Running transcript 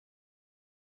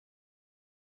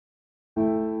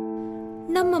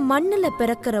நம்ம மண்ணுல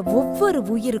பிறக்கிற ஒவ்வொரு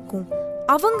உயிருக்கும்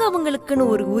அவங்களுக்குன்னு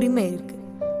ஒரு உரிமை இருக்கு.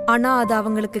 ஆனா அது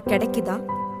அவங்களுக்கு கிடைக்குதா?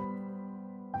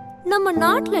 நம்ம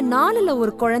நாட்டுல 4ல்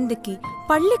 1 குழந்தைக்கு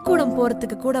பள்ளிக்கூடம்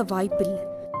போறதுக்கு கூட வாய்ப்பில்லை.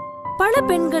 பல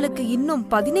பெண்களுக்கு இன்னும்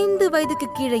 15 வயதுக்கு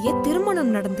கீழேயே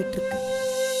திருமணம் நடந்துட்டு இருக்கு.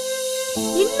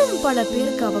 இன்னும் பல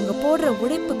பேருக்கு அவங்க போடுற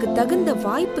உழைப்புக்கு தகுந்த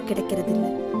வாய்ப்பு கிடைக்கிறது இல்ல.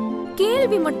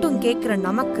 கேள்வி மட்டும் கேட்கிற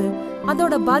நமக்கு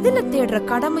அதோட பதில தேடுற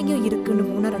கடமையும் இருக்குன்னு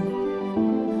உணரணும்.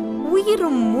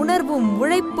 உயிரும் உணர்வும்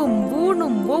உழைப்பும்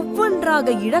ஊனும்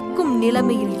ஒவ்வொன்றாக இழக்கும்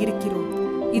நிலைமையில் இருக்கிறோம்.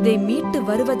 இதை மீட்டு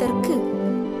வருவதற்கு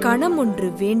கணம் ஒன்று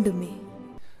வேண்டுமே.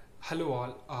 Hello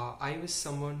all, I was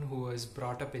someone who was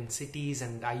brought up in cities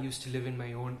and I used to live in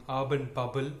my own urban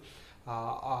bubble.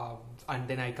 And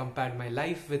then I compared my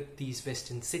life with these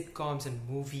Western sitcoms and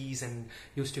movies and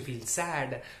used to feel sad.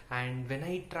 And when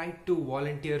I tried to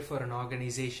volunteer for an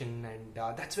organization, and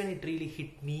that's when it really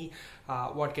hit me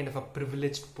what kind of a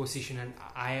privileged position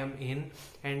I am in.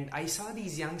 And I saw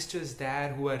these youngsters there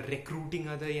who were recruiting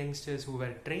other youngsters, who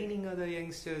were training other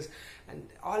youngsters, and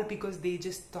all because they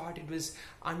just thought it was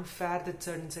unfair that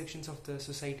certain sections of the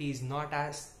society is not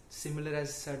as similar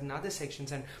as certain other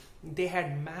sections. And they had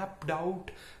mapped out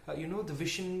the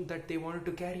vision that they wanted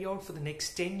to carry out for the next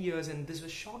 10 years. And this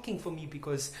was shocking for me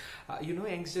because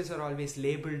youngsters are always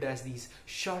labeled as these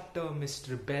short-termist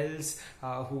rebels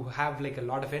who have like a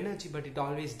lot of energy, but it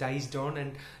always dies down.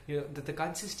 And the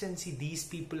consistency these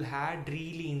people had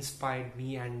really inspired me.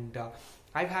 And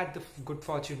I've had the good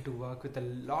fortune to work with a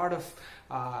lot of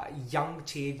young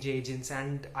change agents,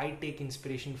 and I take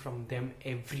inspiration from them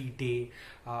every day.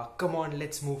 Come on,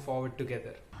 let's move forward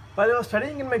together. While I was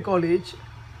studying in my college,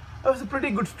 I was a pretty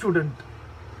good student.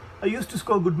 I used to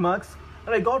score good marks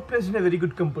and I got placed in a very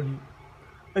good company.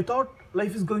 I thought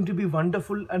life is going to be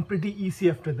wonderful and pretty easy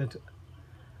after that.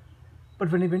 But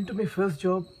when I went to my first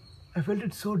job, I felt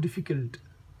it so difficult.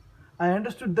 I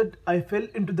understood that I fell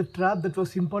into the trap that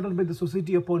was imparted by the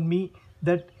society upon me,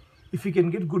 that if you can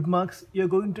get good marks, you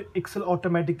are going to excel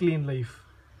automatically in life.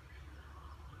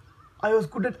 I was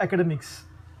good at academics.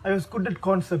 I was good at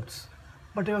concepts.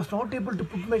 But I was not able to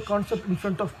put my concept in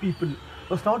front of people. I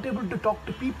was not able to talk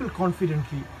to people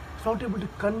confidently. I was not able to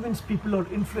convince people or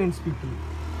influence people.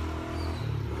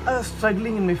 I was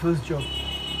struggling in my first job.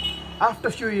 After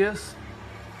a few years,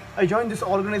 I joined this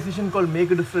organization called A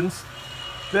Difference,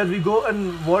 where we go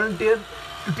and volunteer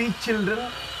to teach children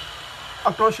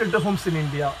across shelter homes in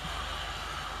India.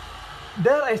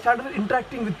 There I started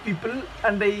interacting with people,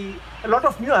 and a lot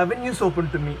of new avenues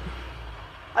opened to me.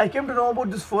 I came to know about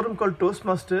this forum called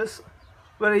Toastmasters,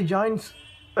 where I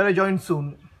joined soon.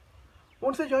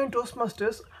 Once I joined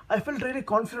Toastmasters, I felt really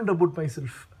confident about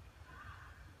myself.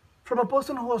 From a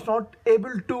person who was not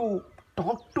able to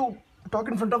talk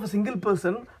in front of a single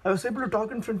person, I was able to talk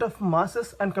in front of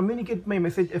masses and communicate my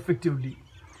message effectively.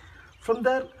 From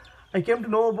there, I came to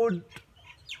know about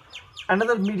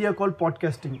another media called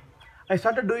podcasting. I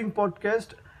started doing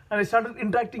podcast and I started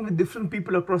interacting with different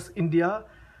people across India,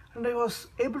 and I was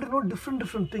able to know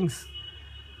different things.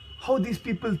 How these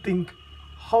people think,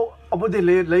 how about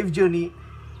their life journey.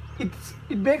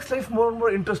 It makes life more and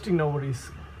more interesting nowadays.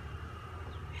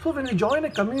 So when we join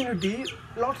a community,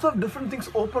 lots of different things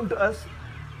open to us,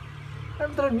 and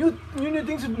there are new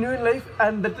things to do in life,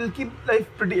 and that will keep life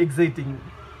pretty exciting.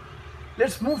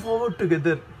 Let's move forward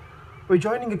together by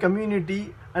joining a community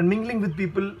and mingling with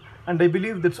people, and I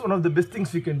believe that's one of the best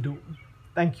things we can do.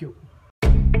 Thank you.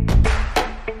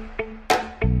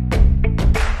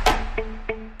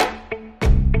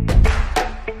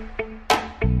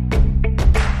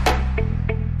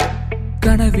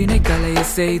 கனவினை கலைய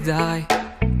செய்தாய்,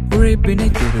 உழைப்பினை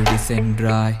திருடி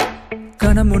சென்றாய்.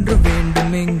 கணம் ஒன்று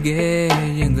வேண்டும் எங்கே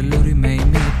எங்கள் உரிமை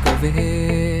மீட்கவே.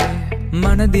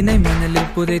 மனதினை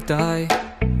மணலில் புதைத்தாய்,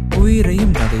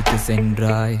 உயிரையும் வதைத்து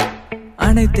சென்றாய்.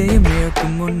 அனைத்தையும்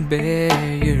இழக்கும் முன்பே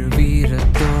எழுவீர